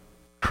 When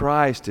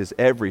Christ is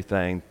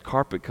everything,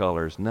 carpet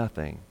color is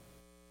nothing.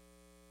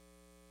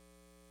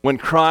 When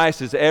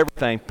Christ is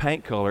everything,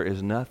 paint color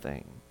is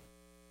nothing.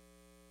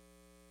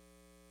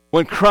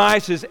 When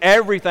Christ is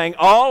everything,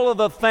 all of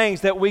the things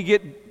that we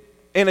get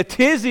in a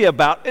tizzy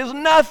about is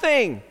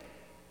nothing.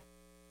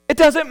 It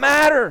doesn't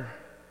matter.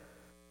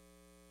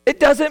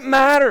 It doesn't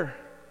matter.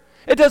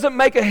 It doesn't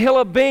make a hill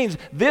of beans.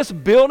 This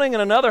building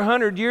in another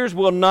 100 years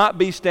will not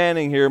be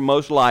standing here,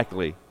 most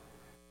likely.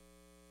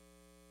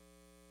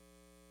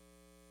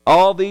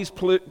 All these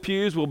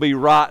pews will be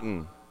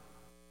rotten.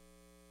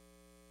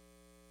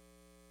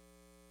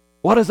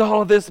 What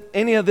does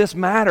any of this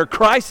matter?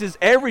 Christ is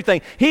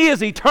everything. He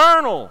is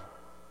eternal.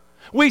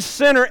 We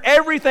center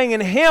everything in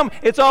Him.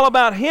 It's all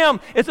about Him.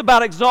 It's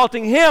about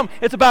exalting Him.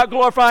 It's about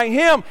glorifying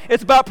Him.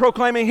 It's about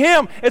proclaiming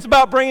Him. It's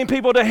about bringing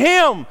people to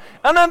Him.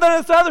 And none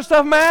of this other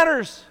stuff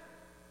matters.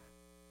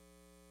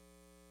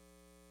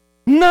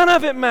 None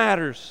of it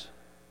matters.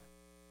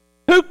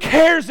 Who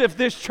cares if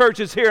this church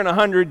is here in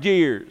 100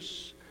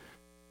 years?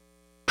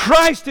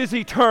 Christ is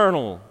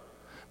eternal.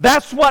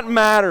 That's what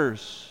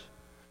matters.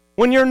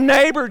 When your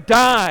neighbor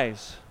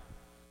dies,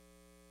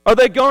 are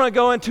they going to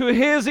go into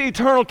His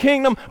eternal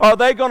kingdom, or are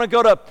they going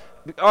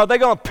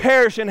to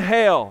perish in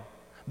hell?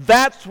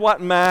 That's what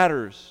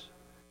matters.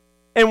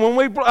 And when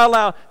we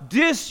allow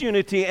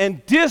disunity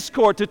and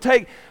discord to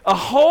take a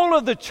hold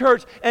of the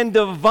church and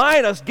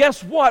divide us,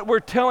 guess what? We're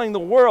telling the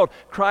world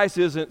Christ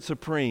isn't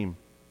supreme.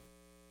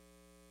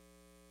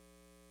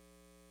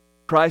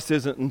 Christ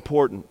isn't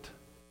important.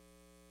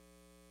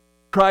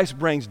 Christ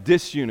brings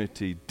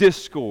disunity,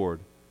 discord.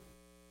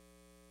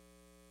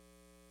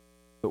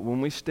 But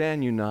when we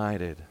stand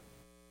united,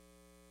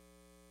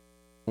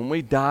 when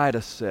we die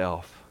to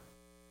self,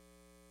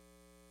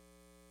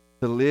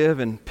 to live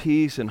in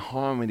peace and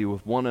harmony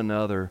with one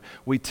another,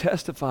 we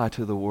testify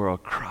to the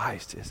world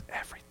Christ is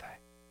everything.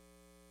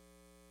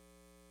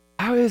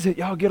 How is it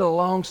y'all get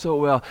along so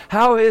well?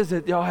 How is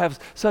it y'all have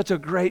such a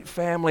great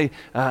family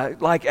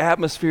like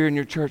atmosphere in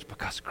your church?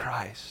 Because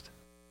Christ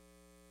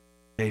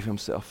gave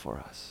Himself for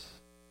us.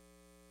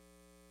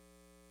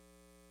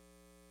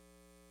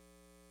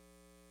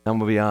 I'm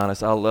going to be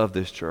honest, I love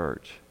this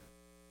church.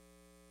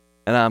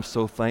 And I'm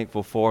so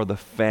thankful for the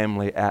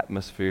family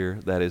atmosphere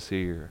that is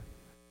here.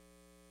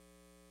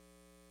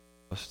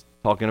 I was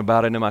talking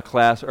about it in my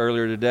class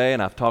earlier today,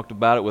 and I've talked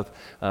about it with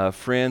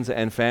friends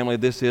and family.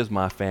 This is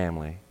my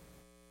family.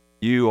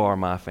 You are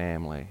my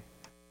family.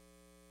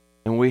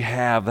 And we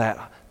have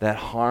that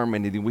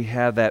harmony, we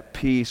have that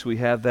peace, we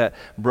have that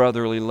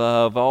brotherly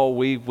love. Oh,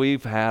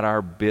 we've had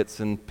our bits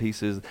and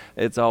pieces.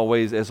 It's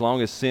always, as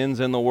long as sin's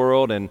in the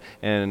world and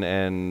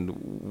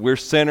we're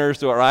sinners,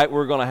 so all right,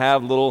 we're going to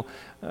have little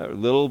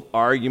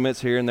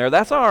arguments here and there.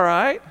 That's all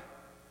right.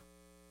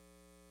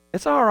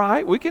 It's all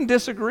right. We can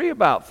disagree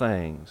about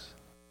things.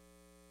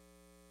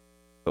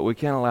 But we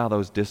can't allow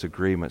those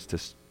disagreements to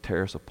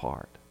tear us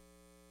apart.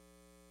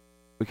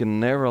 We can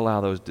never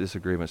allow those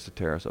disagreements to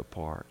tear us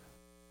apart.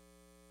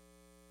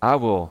 I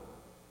will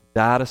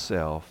die to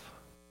self.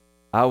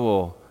 I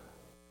will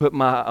put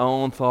my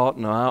own thought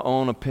and my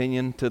own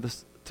opinion to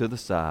the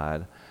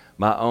side.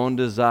 My own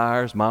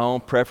desires, my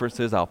own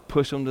preferences, I'll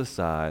push them to the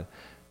side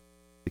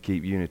to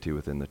keep unity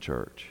within the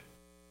church.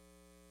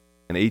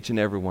 And each and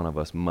every one of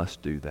us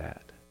must do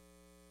that.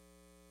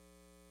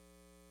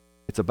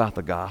 It's about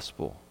the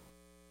gospel.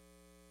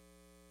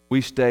 We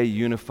stay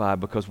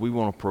unified because we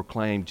want to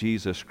proclaim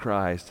Jesus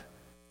Christ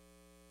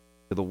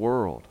to the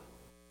world.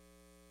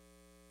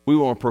 We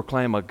want to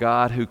proclaim a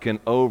God who can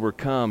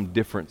overcome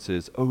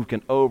differences, who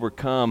can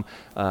overcome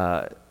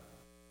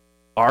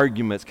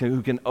arguments,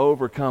 who can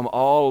overcome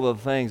all of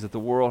the things that the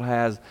world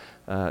has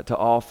to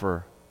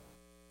offer,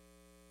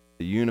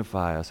 to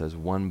unify us as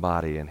one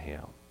body in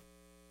Him.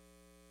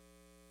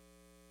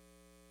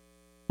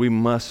 We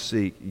must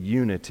seek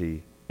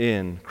unity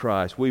in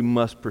Christ. We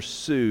must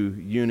pursue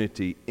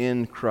unity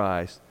in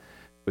Christ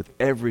with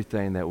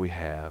everything that we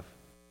have.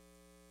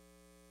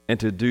 And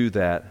to do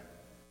that,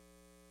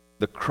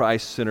 the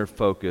Christ-centered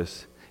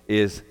focus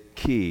is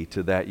key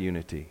to that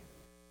unity.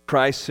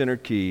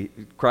 Christ-centered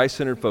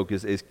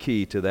focus is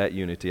key to that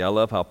unity. I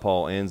love how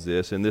Paul ends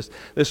this. And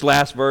this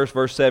last verse,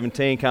 verse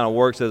 17, kind of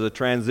works as a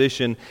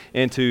transition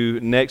into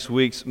next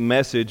week's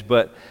message,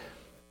 but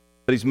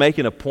he's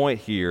making a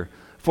point here.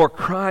 For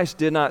Christ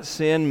did not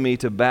send me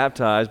to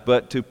baptize,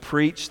 but to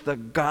preach the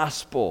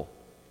gospel,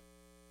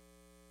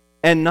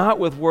 and not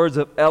with words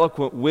of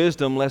eloquent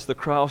wisdom, lest the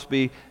cross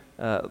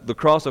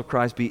of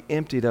Christ be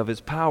emptied of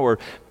its power.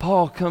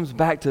 Paul comes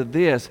back to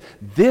this.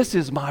 This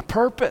is my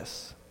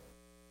purpose.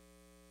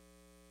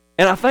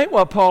 And I think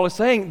what Paul is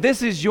saying,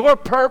 this is your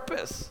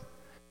purpose,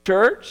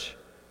 church.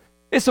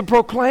 It's to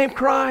proclaim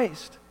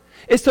Christ.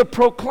 It's to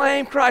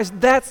proclaim Christ.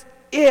 That's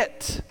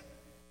it.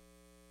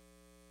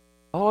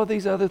 All of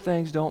these other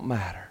things don't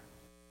matter.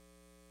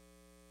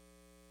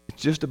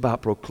 It's just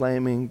about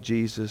proclaiming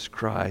Jesus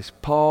Christ.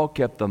 Paul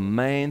kept the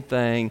main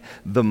thing.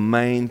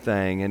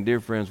 And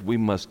dear friends, we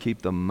must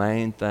keep the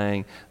main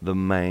thing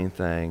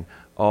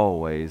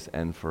always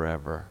and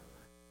forever.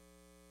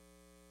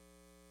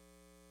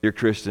 Dear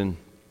Christian,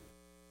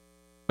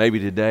 maybe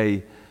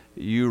today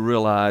you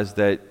realize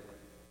that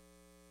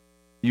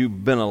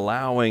you've been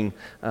allowing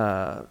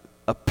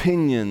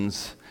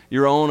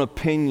your own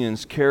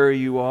opinions carry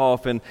you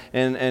off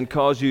and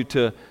cause you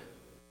to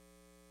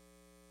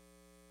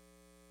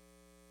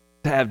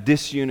have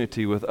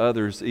disunity with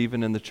others,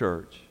 even in the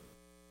church.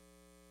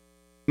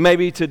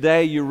 Maybe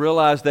today you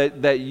realize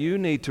that you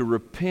need to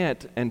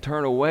repent and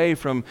turn away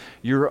from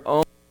your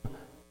own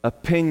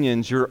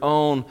opinions, your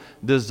own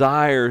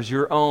desires,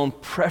 your own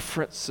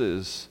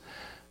preferences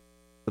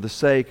for the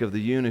sake of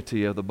the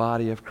unity of the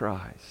body of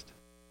Christ.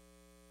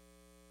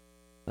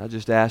 I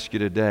just ask you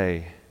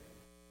today,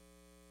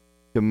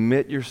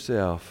 commit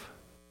yourself,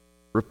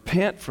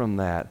 repent from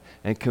that,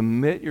 and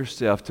commit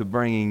yourself to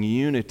bringing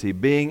unity,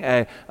 being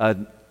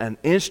an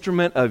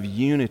instrument of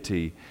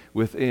unity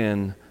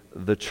within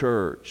the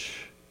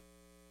church.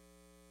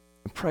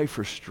 And pray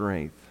for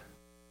strength.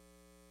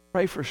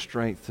 Pray for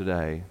strength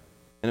today.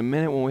 In a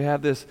minute when we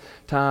have this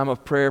time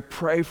of prayer,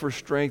 pray for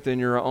strength in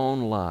your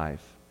own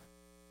life.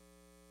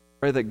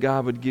 Pray that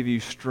God would give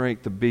you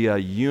strength to be a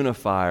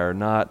unifier,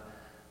 not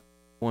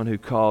one who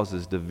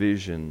causes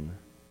division.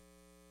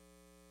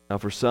 Now,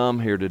 for some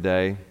here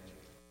today,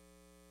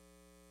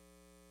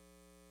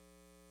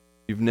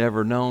 you've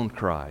never known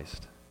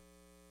Christ.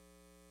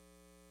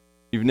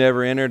 You've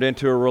never entered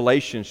into a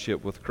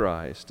relationship with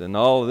Christ, and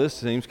all of this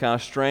seems kind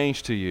of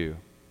strange to you.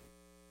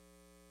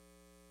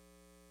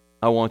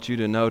 I want you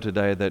to know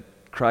today that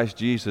Christ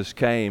Jesus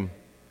came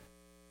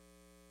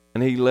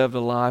and He lived a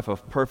life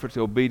of perfect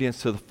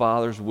obedience to the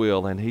Father's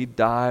will, and He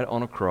died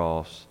on a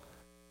cross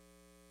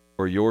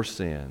for your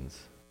sins,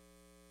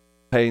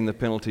 paying the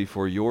penalty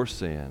for your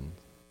sin,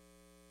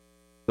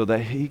 so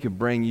that He could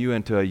bring you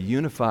into a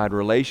unified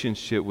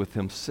relationship with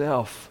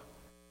Himself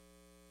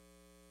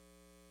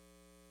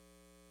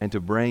and to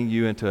bring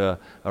you into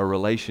a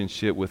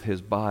relationship with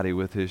His body,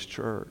 with His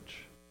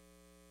church.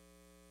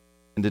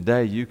 And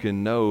today you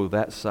can know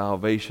that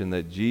salvation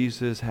that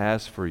Jesus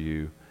has for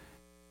you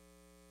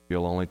if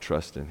you'll only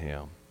trust in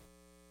Him.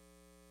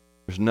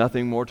 There's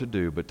nothing more to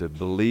do but to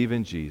believe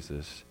in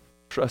Jesus,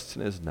 trust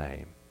in His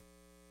name.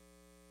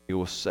 He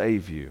will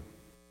save you.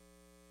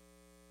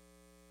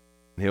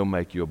 And He'll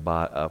make you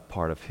a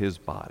part of His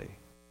body,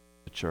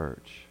 the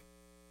church.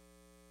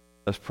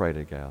 Let's pray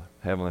together.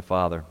 Heavenly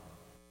Father,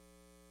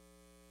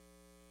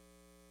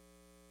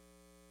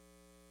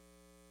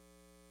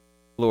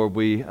 Lord,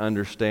 we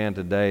understand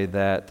today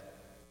that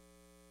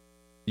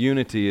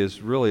unity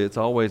is really, it's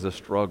always a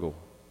struggle.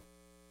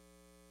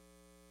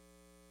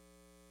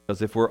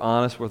 Because if we're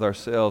honest with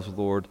ourselves,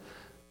 Lord,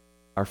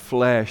 our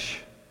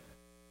flesh,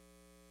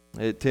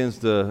 it tends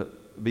to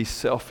be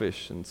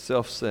selfish and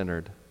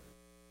self-centered.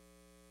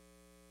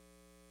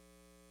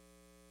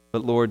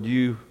 But Lord,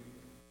 you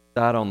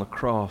died on the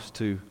cross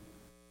to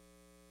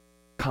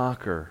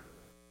conquer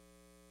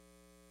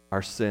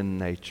our sin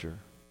nature,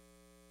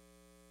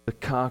 to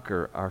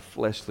conquer our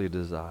fleshly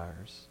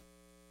desires,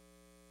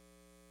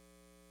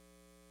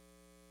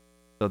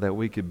 so that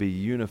we could be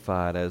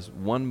unified as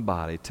one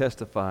body,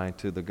 testifying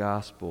to the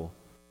gospel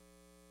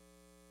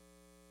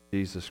of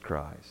Jesus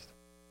Christ.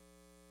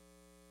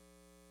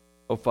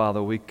 Oh,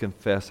 Father, we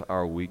confess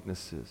our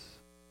weaknesses.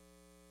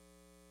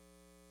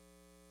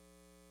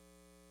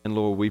 And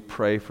Lord, we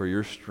pray for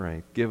your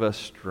strength. Give us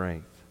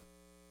strength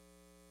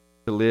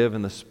to live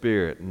in the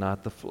Spirit,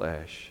 not the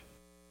flesh,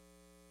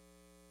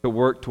 to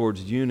work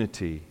towards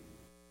unity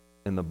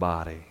in the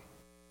body,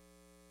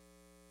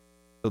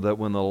 so that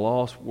when the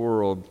lost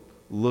world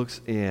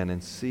looks in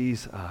and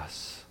sees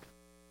us,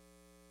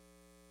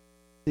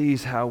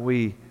 sees how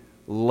we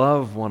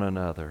love one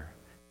another,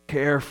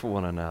 care for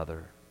one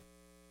another,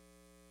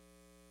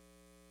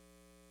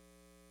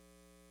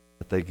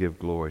 that they give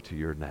glory to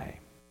your name.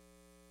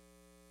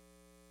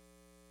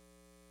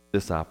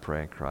 This I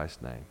pray in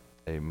Christ's name.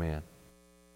 Amen.